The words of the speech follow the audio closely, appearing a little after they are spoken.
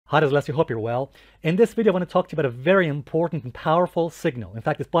Hi, this is Alessio. Hope you're well. In this video, I want to talk to you about a very important and powerful signal. In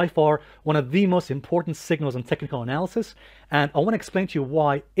fact, it's by far one of the most important signals in technical analysis. And I want to explain to you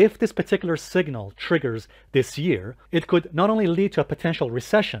why, if this particular signal triggers this year, it could not only lead to a potential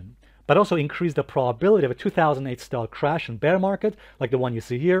recession, but also increase the probability of a 2008 style crash and bear market like the one you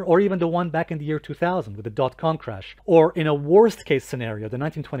see here, or even the one back in the year 2000 with the dot-com crash, or in a worst case scenario, the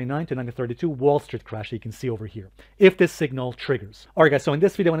 1929 to 1932 Wall Street crash that you can see over here, if this signal triggers. All right, guys, so in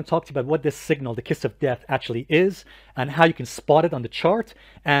this video, I want to talk to you about what this signal, the kiss of death, actually is, and how you can spot it on the chart,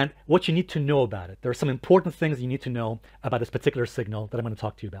 and what you need to know about it. There are some important things you need to know about this particular signal that I'm going to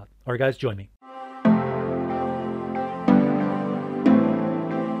talk to you about. All right, guys, join me.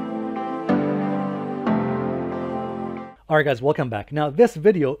 All right, guys, welcome back. Now, this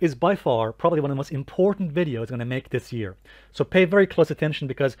video is by far probably one of the most important videos I'm going to make this year. So pay very close attention,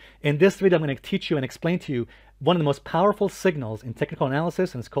 because in this video, I'm going to teach you and explain to you one of the most powerful signals in technical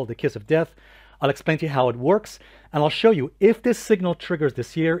analysis, and it's called the kiss of death. I'll explain to you how it works, and I'll show you if this signal triggers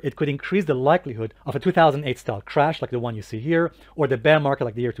this year, it could increase the likelihood of a 2008 style crash like the one you see here, or the bear market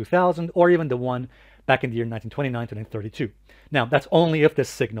like the year 2000, or even the one back in the year 1929 to 1932. Now, that's only if this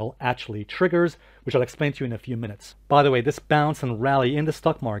signal actually triggers, which I'll explain to you in a few minutes. By the way, this bounce and rally in the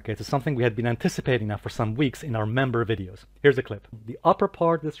stock market is something we had been anticipating now for some weeks in our member videos. Here's a clip. The upper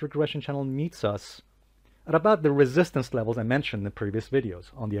part of this regression channel meets us at about the resistance levels I mentioned in the previous videos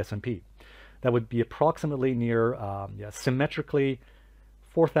on the S&P. That would be approximately near, symmetrically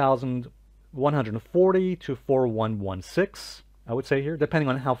 4,140 to 4116. I would say here, depending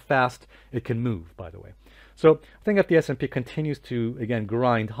on how fast it can move, by the way. So I think if the S&P continues to, again,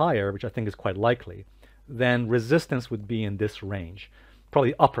 grind higher, which I think is quite likely, then resistance would be in this range.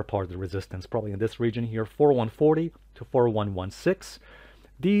 Probably the upper part of the resistance, probably in this region here, 4140 to 4116.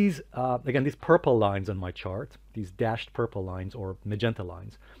 These, again, these purple lines on my chart, these dashed purple lines or magenta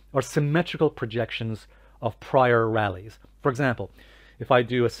lines, are symmetrical projections of prior rallies. For example, if I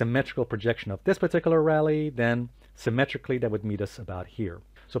do a symmetrical projection of this particular rally, then symmetrically that would meet us about here.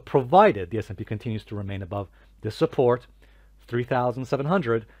 So provided the S&P continues to remain above this support,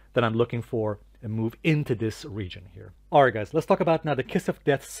 3,700, then I'm looking for a move into this region here. All right, guys, let's talk about now the kiss of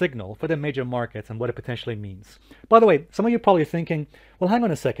death signal for the major markets and what it potentially means. By the way, some of you are probably thinking, well, hang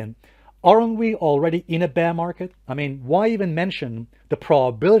on a second. Aren't we already in a bear market? I mean, why even mention the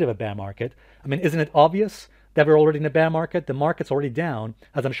probability of a bear market? I mean, isn't it obvious that we're already in a bear market? The market's already down.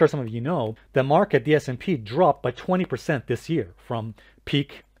 As I'm sure some of you know, the market, the S&P, dropped by 20% this year from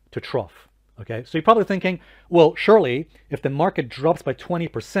peak to trough. Okay, so you're probably thinking, well, surely if the market drops by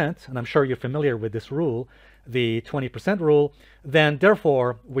 20%, and I'm sure you're familiar with this rule, the 20% rule, then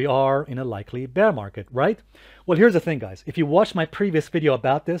therefore we are in a likely bear market, right? Well, here's the thing, guys. If you watched my previous video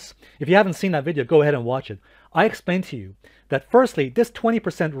about this, if you haven't seen that video, go ahead and watch it. I explained to you that firstly, this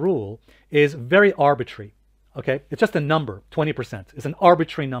 20% rule is very arbitrary. Okay, it's just a number, 20%. It's an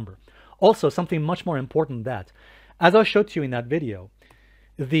arbitrary number. Also, something much more important than that, as I showed to you in that video,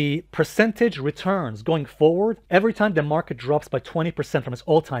 the percentage returns going forward, every time the market drops by 20% from its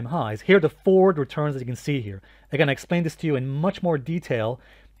all-time highs, here are the forward returns that you can see here. Again, I explained this to you in much more detail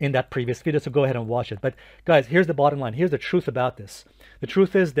in that previous video, so go ahead and watch it. But guys, here's the bottom line. Here's the truth about this. The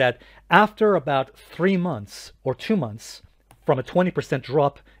truth is that after about 3 months or 2 months from a 20%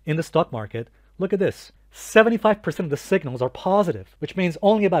 drop in the stock market, look at this. 75% of the signals are positive, which means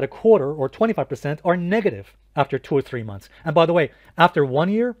only about a quarter or 25% are negative after 2 or 3 months. And by the way, after 1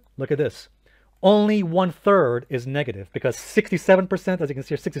 year, look at this. Only 1/3 is negative, because 67%, as you can see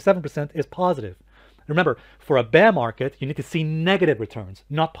here, 67% is positive. Remember, for a bear market, you need to see negative returns,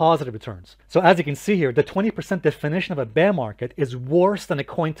 not positive returns. So as you can see here, the 20% definition of a bear market is worse than a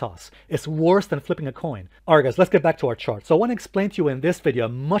coin toss. It's worse than flipping a coin. All right, guys, let's get back to our chart. So I want to explain to you in this video a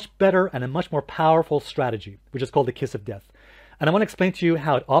much better and a much more powerful strategy, which is called the kiss of death. And I want to explain to you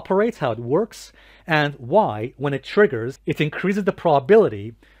how it operates, how it works, and why, when it triggers, it increases the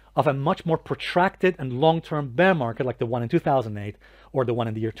probability of a much more protracted and long-term bear market like the one in 2008, or the one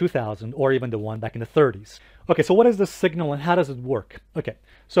in the year 2000, or even the one back in the 30s. Okay, so what is this signal and how does it work? Okay,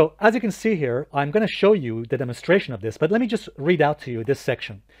 so as you can see here, I'm going to show you the demonstration of this, but let me just read out to you this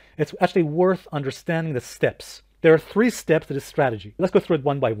section. It's actually worth understanding the steps. There are 3 steps to this strategy. Let's go through it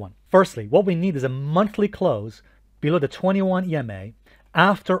one by one. Firstly, what we need is a monthly close below the 21 EMA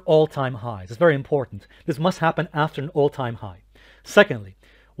after all-time highs. It's very important. This must happen after an all-time high. Secondly,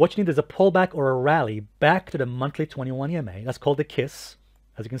 what you need is a pullback or a rally back to the monthly 21 EMA. That's called the kiss,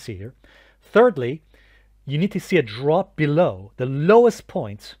 as you can see here. Thirdly, you need to see a drop below the lowest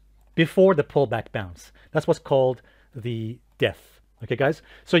point before the pullback bounce. That's what's called the death. Okay, guys?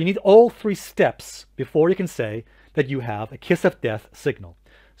 So you need all 3 steps before you can say that you have a kiss of death signal.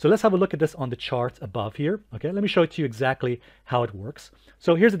 So let's have a look at this on the chart above here. Okay, let me show it to you exactly how it works.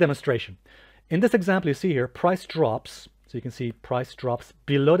 So here's a demonstration. In this example, you see here, price drops. So you can see price drops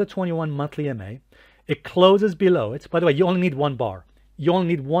below the 21 monthly EMA. It closes below it. By the way, you only need one bar. You only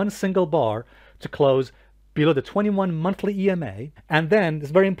need one single bar to close below the 21 monthly EMA. And then, it's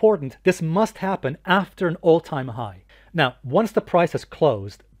very important, this must happen after an all-time high. Now, once the price has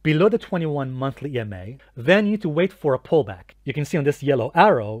closed below the 21 monthly EMA, then you need to wait for a pullback. You can see on this yellow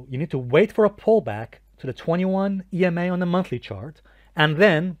arrow, you need to wait for a pullback to the 21 EMA on the monthly chart. And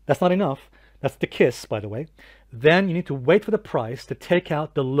then, that's not enough. That's the kiss, by the way. Then you need to wait for the price to take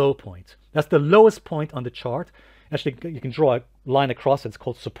out the low point. That's the lowest point on the chart. Actually, you can draw a line across it. It's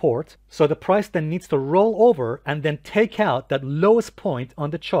called support. So the price then needs to roll over and then take out that lowest point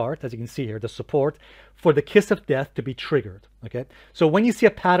on the chart, as you can see here, the support, for the kiss of death to be triggered. Okay. So when you see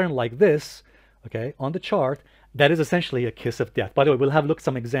a pattern like this, okay, on the chart, that is essentially a kiss of death. By the way, we'll have a look at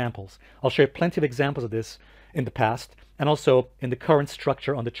some examples. I'll show you plenty of examples of this in the past and also in the current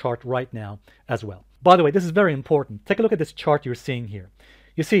structure on the chart right now as well. By the way, this is very important. Take a look at this chart you're seeing here.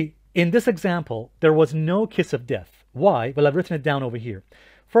 You see, in this example, there was no kiss of death. Why? Well, I've written it down over here.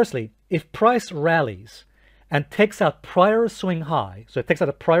 Firstly, if price rallies and takes out prior swing high, so it takes out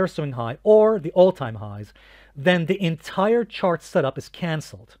a prior swing high or the all-time highs, then the entire chart setup is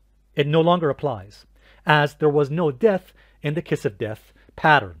canceled. It no longer applies, as there was no death in the kiss of death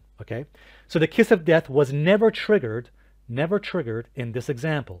pattern. Okay, so the kiss of death was never triggered in this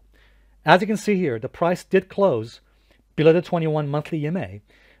example. As you can see here, the price did close below the 21 monthly EMA.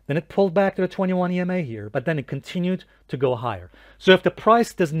 Then it pulled back to the 21 EMA here, but then it continued to go higher. So if the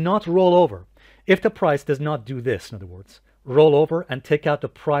price does not roll over, if the price does not do this, in other words, roll over and take out the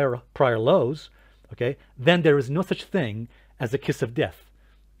prior lows, okay, then there is no such thing as a kiss of death.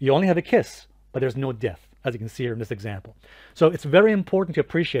 You only have a kiss, but there's no death, as you can see here in this example. So it's very important to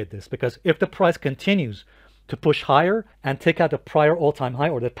appreciate this, because if the price continues to push higher and take out the prior all-time high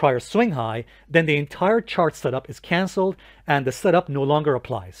or the prior swing high, then the entire chart setup is canceled and the setup no longer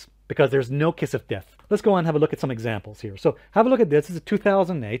applies because there's no kiss of death. Let's go on and have a look at some examples here. So have a look at this. This is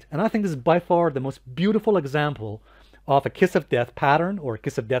 2008, and I think this is by far the most beautiful example of a kiss of death pattern or a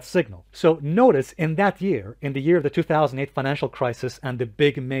kiss of death signal. So notice in that year, in the year of the 2008 financial crisis and the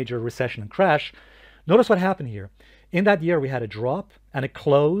big major recession and crash, notice what happened here. In that year, we had a drop and a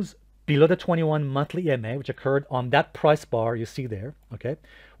close below the 21 monthly EMA, which occurred on that price bar you see there, okay?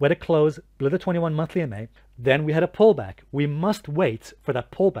 We had a close below the 21 monthly EMA. Then we had a pullback. We must wait for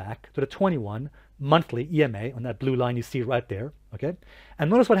that pullback to the 21 monthly EMA on that blue line you see right there, okay? And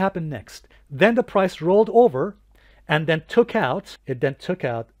notice what happened next. Then the price rolled over and then took out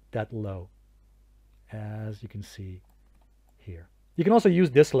that low, as you can see here. You can also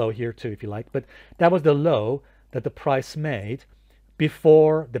use this low here too if you like, but that was the low that the price made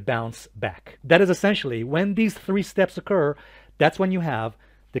before the bounce back. That is essentially when these three steps occur, that's when you have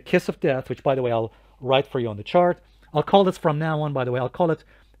the kiss of death, which by the way, I'll write for you on the chart. I'll call this from now on, by the way, I'll call it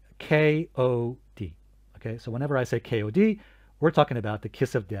KOD. Okay, so whenever I say KOD, we're talking about the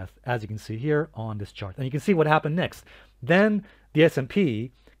kiss of death, as you can see here on this chart. And you can see what happened next. Then the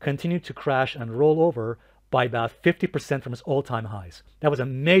S&P continued to crash and roll over by about 50% from its all-time highs. That was a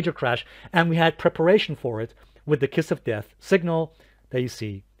major crash, and we had preparation for it with the kiss of death signal that you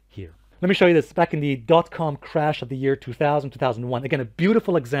see here. Let me show you this back in the dot-com crash of the year 2000, 2001. Again, a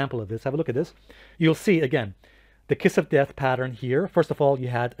beautiful example of this. Have a look at this. You'll see, again, the kiss of death pattern here. First of all, you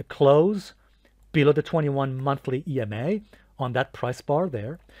had a close below the 21 monthly EMA on that price bar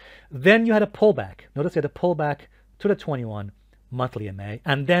there. Then you had a pullback. Notice you had a pullback to the 21 monthly EMA,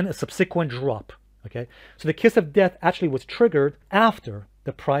 and then a subsequent drop. Okay, so the kiss of death actually was triggered after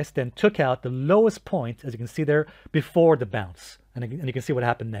the price then took out the lowest point, as you can see there, before the bounce. And you can see what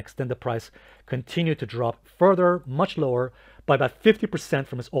happened next. Then the price continued to drop further, much lower, by about 50%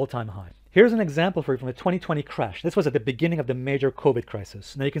 from its all-time high. Here's an example for you from the 2020 crash. This was at the beginning of the major COVID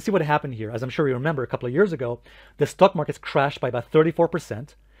crisis. Now you can see what happened here. As I'm sure you remember, a couple of years ago, the stock markets crashed by about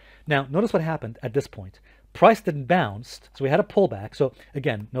 34%. Now, notice what happened at this point. Price then bounced, so we had a pullback. So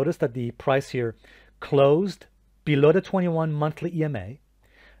again, notice that the price here closed below the 21 monthly EMA.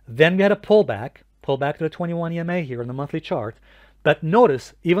 Then we had a pullback to the 21 EMA here on the monthly chart. But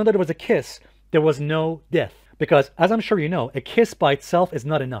notice, even though there was a kiss, there was no death. Because as I'm sure you know, a kiss by itself is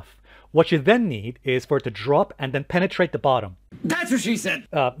not enough. What you then need is for it to drop and then penetrate the bottom. That's what she said.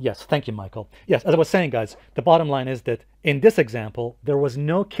 Yes, thank you, Michael. Yes, as I was saying, guys, the bottom line is that in this example, there was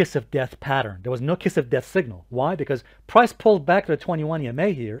no kiss of death pattern. There was no kiss of death signal. Why? Because price pulled back to the 21 EMA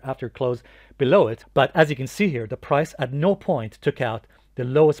here after it closed below it. But as you can see here, the price at no point took out the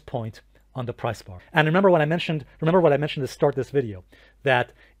lowest point on the price bar. And remember what I mentioned at the start of this video,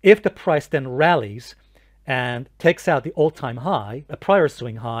 that If the price then rallies and takes out the all-time high, a prior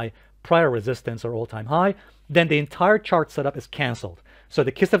swing high, prior resistance or all-time high, then the entire chart setup is canceled. So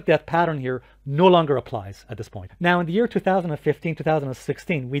the kiss of death pattern here no longer applies at this point. Now in the year 2015,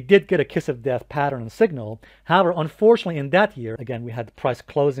 2016, we did get a kiss of death pattern and signal. However, unfortunately in that year, again, we had the price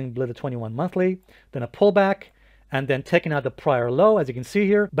closing below the 21 monthly, then a pullback, and then taking out the prior low, as you can see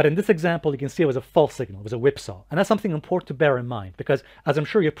here. But in this example, you can see it was a false signal, it was a whipsaw. And that's something important to bear in mind, because as I'm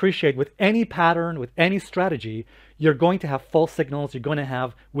sure you appreciate, with any pattern, with any strategy, you're going to have false signals, you're going to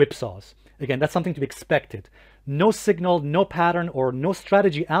have whipsaws. Again, that's something to be expected. No signal, no pattern, or no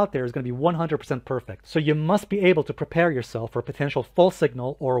strategy out there is going to be 100% perfect. So you must be able to prepare yourself for a potential false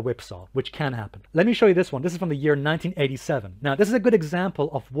signal or a whipsaw, which can happen. Let me show you this one. This is from the year 1987. Now, this is a good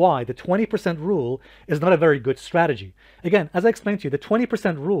example of why the 20% rule is not a very good strategy. Again, as I explained to you, the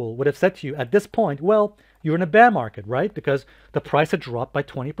 20% rule would have said to you at this point, well, you're in a bear market, right? Because the price had dropped by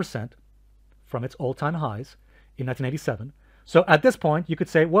 20% from its all-time highs in 1987. So at this point, you could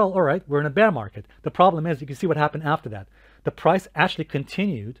say, well, all right, we're in a bear market. The problem is, you can see what happened after that. The price actually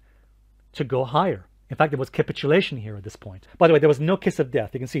continued to go higher. In fact, there was capitulation here at this point. By the way, there was no kiss of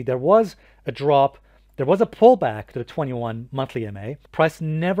death. You can see there was a drop. There was a pullback to the 21 monthly MA. Price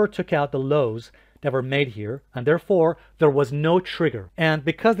never took out the lows that were made here, and therefore there was no trigger. And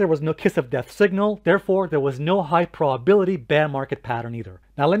because there was no kiss of death signal, therefore there was no high probability bear market pattern either.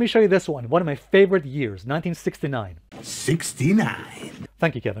 Now let me show you this one of my favorite years, 1969. 69.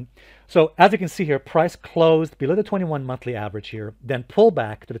 Thank you, Kevin. So as you can see here, price closed below the 21 monthly average here, then pulled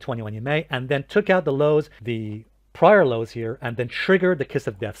back to the 21 EMA, and then took out the lows, the prior lows here, and then triggered the kiss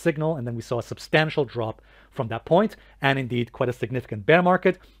of death signal, and then we saw a substantial drop from that point, and indeed quite a significant bear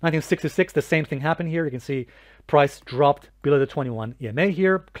market. 1966, the same thing happened here. You can see price dropped below the 21 EMA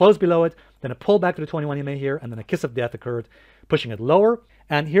here, closed below it, then a pullback to the 21 EMA here, and then a kiss of death occurred, pushing it lower.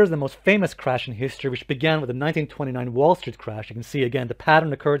 And here's the most famous crash in history, which began with the 1929 Wall Street crash. You can see again the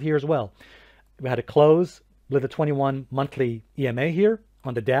pattern occurred here as well. We had a close below the 21 monthly EMA here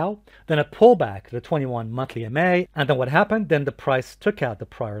on the Dow, then a pullback to the 21 monthly EMA, and then what happened? Then the price took out the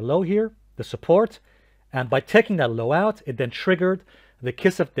prior low here, the support, and by taking that low out, it then triggered the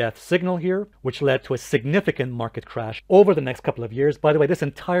kiss of death signal here, which led to a significant market crash over the next couple of years. By the way, this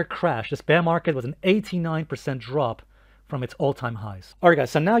entire crash, this bear market, was an 89% drop from its all-time highs. All right,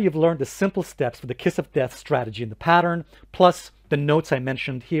 guys, so now you've learned the simple steps for the kiss of death strategy and the pattern, plus the notes I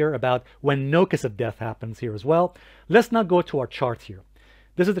mentioned here about when no kiss of death happens here as well. Let's now go to our chart here.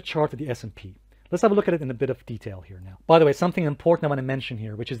 This is the chart of the S&P. Let's have a look at it in a bit of detail here now. By the way, something important I want to mention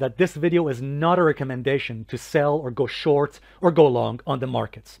here, which is that this video is not a recommendation to sell or go short or go long on the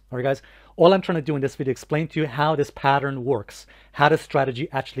markets. All right, guys? All I'm trying to do in this video is explain to you how this pattern works, how this strategy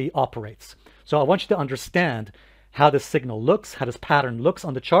actually operates. So I want you to understand how this signal looks, how this pattern looks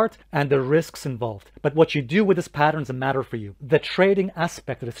on the chart, and the risks involved. But what you do with this pattern is a matter for you. The trading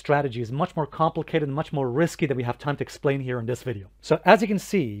aspect of the strategy is much more complicated and much more risky than we have time to explain here in this video. So as you can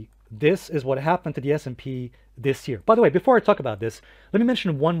see, this is what happened to the S&P this year. By the way, before I talk about this, let me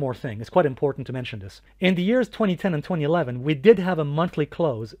mention one more thing. It's quite important to mention this. In the years 2010 and 2011, we did have a monthly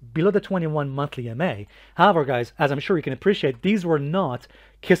close below the 21 monthly MA. However, guys, as I'm sure you can appreciate, these were not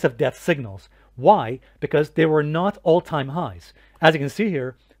kiss of death signals. Why? Because they were not all-time highs. As you can see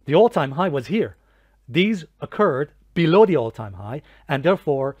here, the all-time high was here. These occurred below the all-time high, and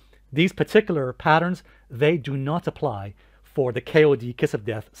therefore these particular patterns, they do not apply for the KOD kiss of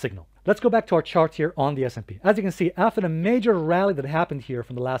death signal. Let's go back to our chart here on the S&P. As you can see, after the major rally that happened here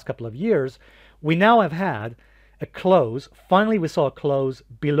from the last couple of years, we now have had a close. Finally, we saw a close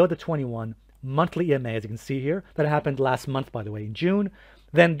below the 21 monthly EMA, as you can see here. That happened last month, by the way, in June.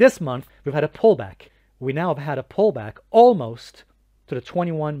 Then this month, we've had a pullback. We now have had a pullback almost to the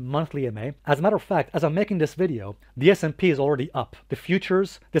 21 monthly EMA. As a matter of fact, as I'm making this video, the S&P is already up. The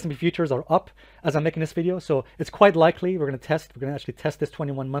futures, the S&P futures are up as I'm making this video. So it's quite likely we're going to actually test this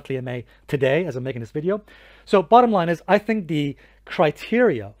 21 monthly EMA today as I'm making this video. So bottom line is, I think the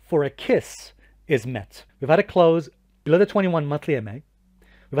criteria for a kiss is met. We've had a close below the 21 monthly EMA.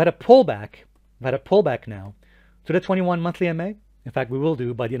 We've had a pullback. We've had a pullback now to the 21 monthly EMA. In fact, we will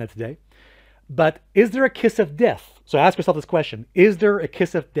do by the end of today. But is there a kiss of death? So ask yourself this question. Is there a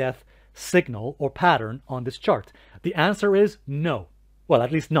kiss of death signal or pattern on this chart? The answer is no. Well,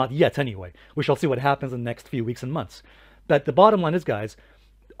 at least not yet anyway. We shall see what happens in the next few weeks and months. But the bottom line is, guys,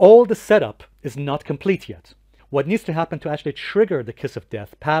 all the setup is not complete yet. What needs to happen to actually trigger the kiss of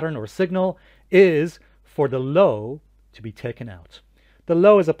death pattern or signal is for the low to be taken out. The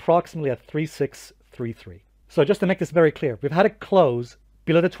low is approximately at 3633. So just to make this very clear, we've had a close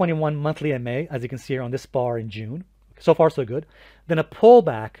below the 21 monthly MA, as you can see here on this bar in June. So far, so good. Then a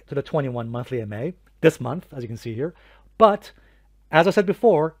pullback to the 21 monthly MA this month, as you can see here. But as I said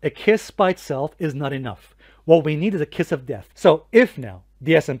before, a kiss by itself is not enough. What we need is a kiss of death. So if now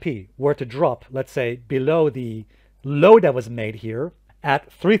the S&P were to drop, let's say, below the low that was made here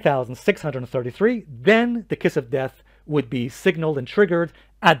at 3,633, then the kiss of death would be signaled and triggered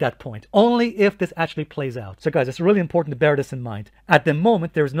at that point, only if this actually plays out. So guys, it's really important to bear this in mind. At the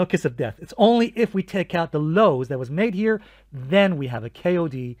moment, there is no kiss of death. It's only if we take out the lows that was made here, then we have a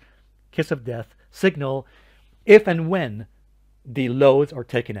KOD, kiss of death, signal, if and when the lows are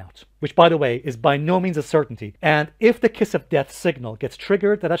taken out, which, by the way, is by no means a certainty. And if the kiss of death signal gets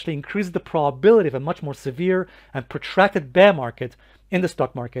triggered, that actually increases the probability of a much more severe and protracted bear market in the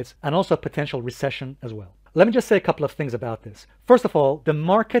stock markets, and also a potential recession as well. Let me just say a couple of things about this. First of all, the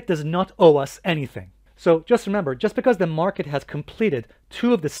market does not owe us anything. So just remember, just because the market has completed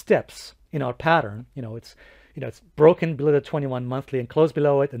two of the steps in our pattern, it's broken below the 21 monthly and closed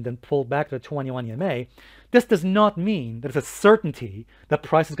below it and then pulled back to the 21 EMA, this does not mean that it's a certainty that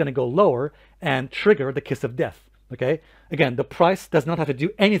price is going to go lower and trigger the kiss of death, okay? Again, the price does not have to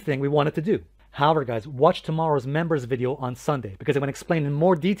do anything we want it to do. However, guys, watch tomorrow's members video on Sunday, because I'm going to explain in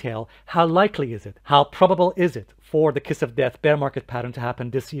more detail how likely is it, how probable is it for the kiss of death bear market pattern to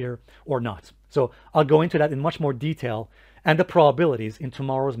happen this year or not. So I'll go into that in much more detail and the probabilities in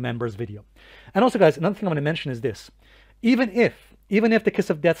tomorrow's members video. And also, guys, another thing I'm going to mention is this. Even if the kiss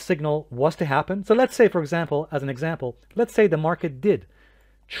of death signal was to happen, so let's say, for example, as an example, let's say the market did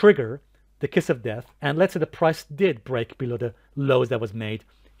trigger the kiss of death, and let's say the price did break below the lows that was made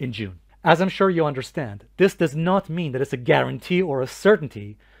in June. As I'm sure you understand, this does not mean that it's a guarantee or a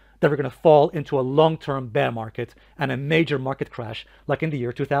certainty that we're going to fall into a long-term bear market and a major market crash like in the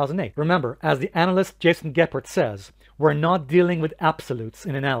year 2008. Remember, as the analyst Jason Geppert says, we're not dealing with absolutes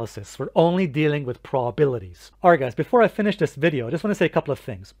in analysis. We're only dealing with probabilities. All right, guys, before I finish this video, I just want to say a couple of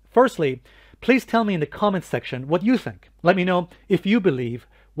things. Firstly, please tell me in the comments section what you think. Let me know if you believe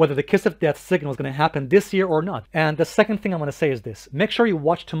whether the kiss of death signal is going to happen this year or not. And the second thing I want to say is this. Make sure you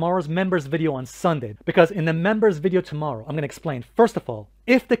watch tomorrow's members video on Sunday, because in the members video tomorrow, I'm going to explain, first of all,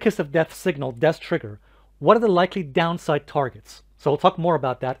 if the kiss of death signal does trigger, what are the likely downside targets? So we'll talk more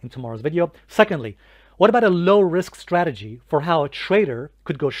about that in tomorrow's video. Secondly, what about a low risk strategy for how a trader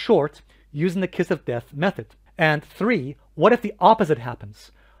could go short using the kiss of death method? And three, what if the opposite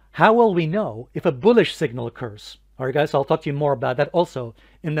happens? How will we know if a bullish signal occurs? All right, guys, so I'll talk to you more about that also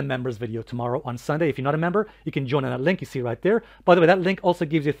in the members video tomorrow on Sunday. If you're not a member, you can join on that link you see right there. By the way, that link also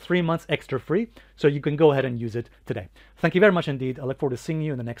gives you 3 months extra free, so you can go ahead and use it today. Thank you very much indeed. I look forward to seeing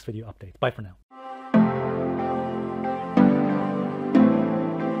you in the next video update. Bye for now.